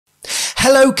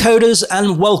Hello coders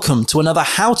and welcome to another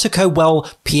How to Code Well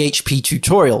PHP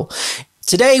tutorial.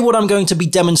 Today what I'm going to be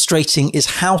demonstrating is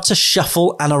how to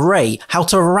shuffle an array, how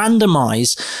to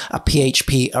randomize a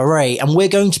PHP array, and we're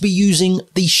going to be using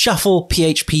the shuffle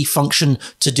PHP function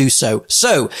to do so.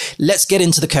 So let's get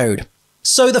into the code.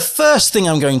 So the first thing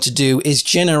I'm going to do is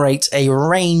generate a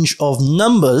range of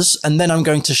numbers, and then I'm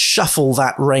going to shuffle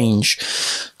that range.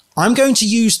 I'm going to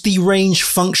use the range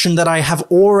function that I have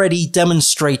already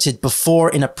demonstrated before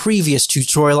in a previous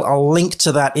tutorial. I'll link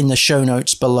to that in the show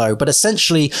notes below. But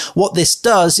essentially what this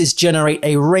does is generate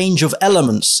a range of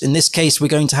elements. In this case, we're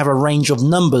going to have a range of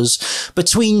numbers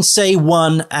between, say,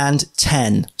 1 and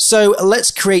 10. So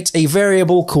let's create a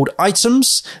variable called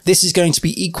items. This is going to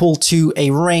be equal to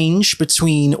a range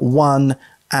between 1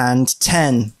 and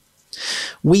 10.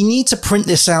 We need to print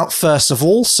this out first of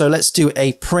all. So let's do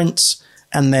a print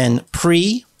and then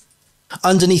pre.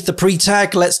 Underneath the pre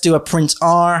tag, let's do a print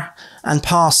r and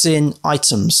pass in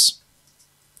items.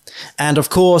 And of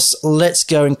course, let's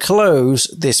go and close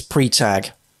this pre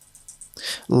tag.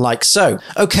 Like so.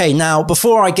 Okay, now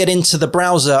before I get into the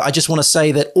browser, I just want to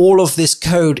say that all of this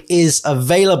code is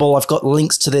available. I've got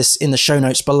links to this in the show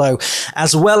notes below,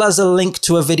 as well as a link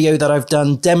to a video that I've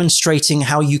done demonstrating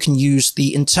how you can use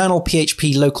the internal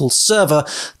PHP local server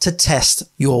to test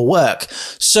your work.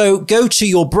 So go to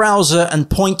your browser and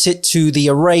point it to the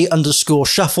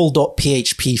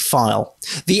array_shuffle.php file.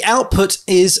 The output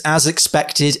is, as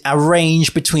expected, a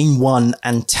range between 1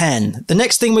 and 10. The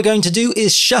next thing we're going to do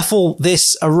is shuffle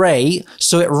this array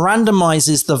so it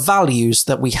randomizes the values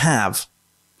that we have.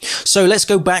 So let's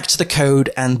go back to the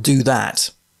code and do that.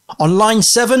 On line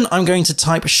 7, I'm going to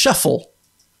type shuffle.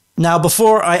 Now,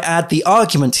 before I add the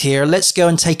argument here, let's go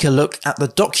and take a look at the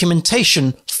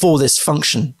documentation for this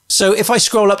function. So if I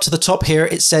scroll up to the top here,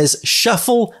 it says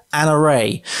shuffle an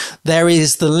array. There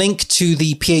is the link to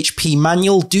the PHP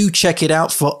manual. Do check it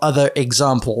out for other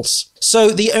examples. So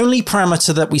the only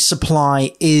parameter that we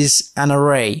supply is an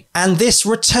array, and this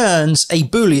returns a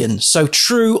Boolean, so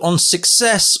true on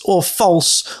success or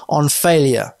false on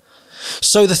failure.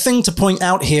 So the thing to point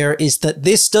out here is that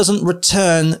this doesn't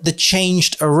return the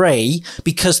changed array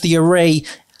because the array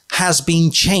has been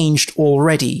changed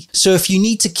already. So if you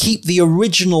need to keep the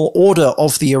original order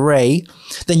of the array,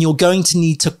 then you're going to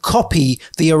need to copy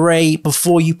the array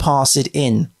before you pass it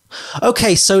in.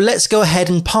 Okay, so let's go ahead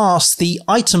and pass the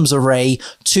items array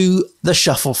to the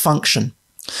shuffle function.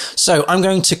 So I'm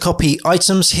going to copy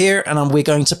items here and we're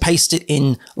going to paste it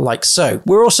in like so.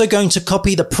 We're also going to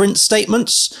copy the print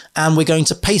statements and we're going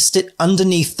to paste it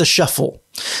underneath the shuffle.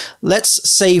 Let's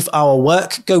save our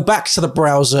work, go back to the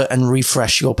browser and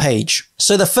refresh your page.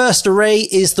 So the first array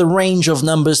is the range of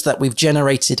numbers that we've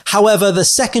generated. However, the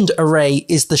second array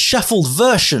is the shuffled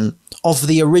version of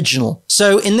the original.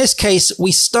 So in this case,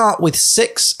 we start with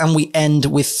 6 and we end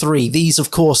with 3. These, of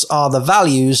course, are the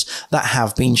values that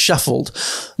have been shuffled.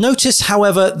 Notice,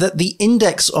 however, that the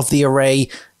index of the array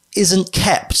isn't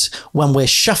kept when we're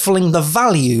shuffling the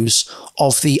values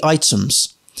of the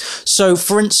items. So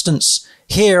for instance,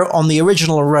 here on the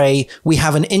original array, we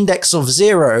have an index of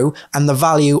 0 and the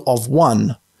value of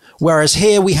 1. Whereas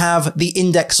here we have the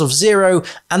index of 0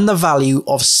 and the value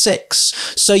of 6.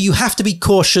 So you have to be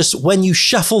cautious when you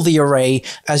shuffle the array,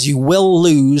 as you will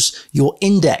lose your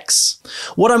index.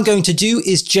 What I'm going to do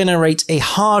is generate a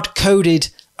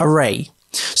hard-coded array.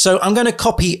 So I'm going to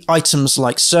copy items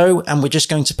like so, and we're just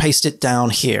going to paste it down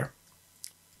here.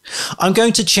 I'm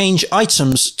going to change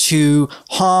items to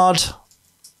hard-coded.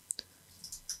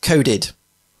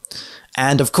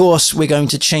 And of course, we're going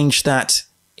to change that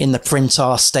in the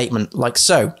printr statement like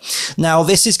so. Now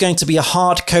this is going to be a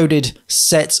hard-coded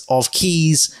set of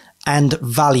keys and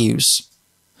values.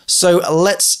 So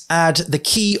let's add the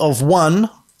key of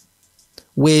 1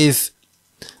 with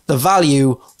the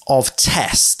value of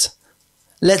test.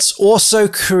 Let's also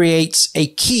create a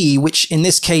key, which in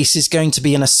this case is going to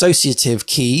be an associative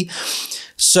key.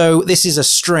 So this is a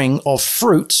string of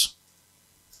fruit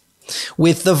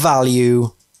with the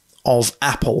value of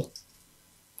apple.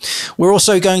 We're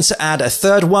also going to add a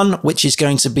third one, which is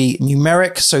going to be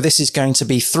numeric. So this is going to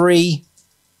be 3.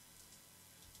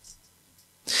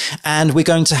 And we're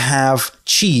going to have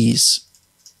cheese.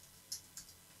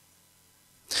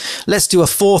 Let's do a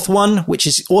fourth one, which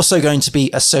is also going to be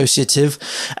associative.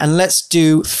 And let's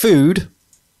do food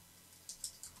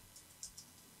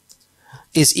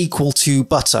is equal to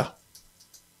butter.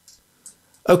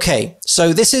 Okay,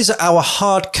 so this is our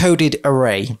hard-coded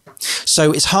array.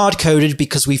 So it's hard-coded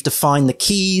because we've defined the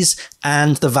keys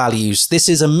and the values. This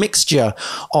is a mixture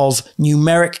of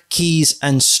numeric keys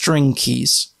and string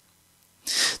keys.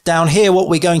 Down here, what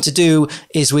we're going to do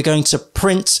is we're going to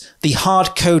print the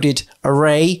hard-coded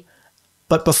array.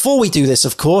 But before we do this,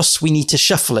 of course, we need to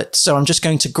shuffle it. So I'm just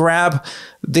going to grab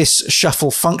this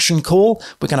shuffle function call.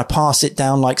 We're going to pass it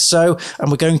down like so,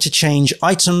 and we're going to change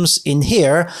items in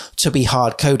here to be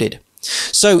hard-coded.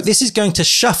 So this is going to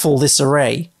shuffle this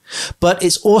array, but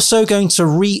it's also going to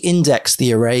re-index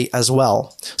the array as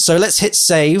well. So let's hit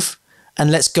save,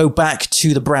 and let's go back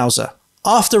to the browser.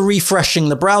 After refreshing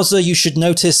the browser, you should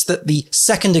notice that the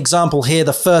second example here,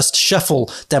 the first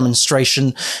shuffle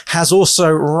demonstration, has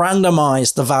also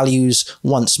randomized the values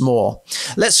once more.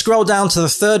 Let's scroll down to the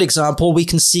third example. We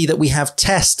can see that we have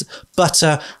test,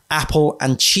 butter, apple,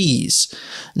 and cheese.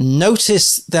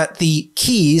 Notice that the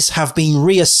keys have been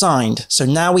reassigned. So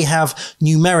now we have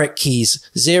numeric keys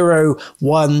 0,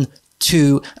 1,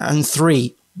 2, and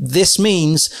 3. This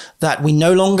means that we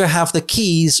no longer have the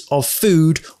keys of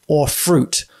food or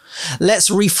fruit. Let's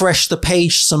refresh the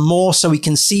page some more so we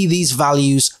can see these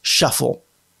values shuffle.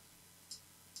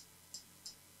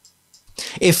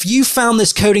 If you found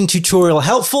this coding tutorial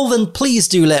helpful, then please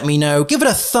do let me know. Give it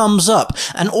a thumbs up,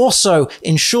 and also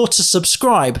ensure to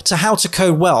subscribe to How to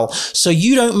Code Well so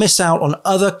you don't miss out on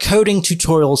other coding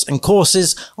tutorials and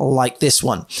courses like this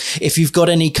one. If you've got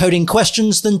any coding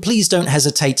questions, then please don't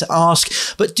hesitate to ask,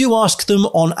 but do ask them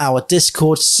on our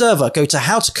Discord server. Go to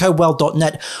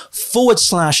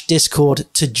howtocodewell.net/Discord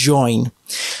to join.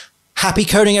 Happy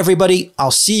coding, everybody.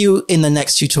 I'll see you in the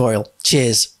next tutorial.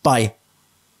 Cheers. Bye.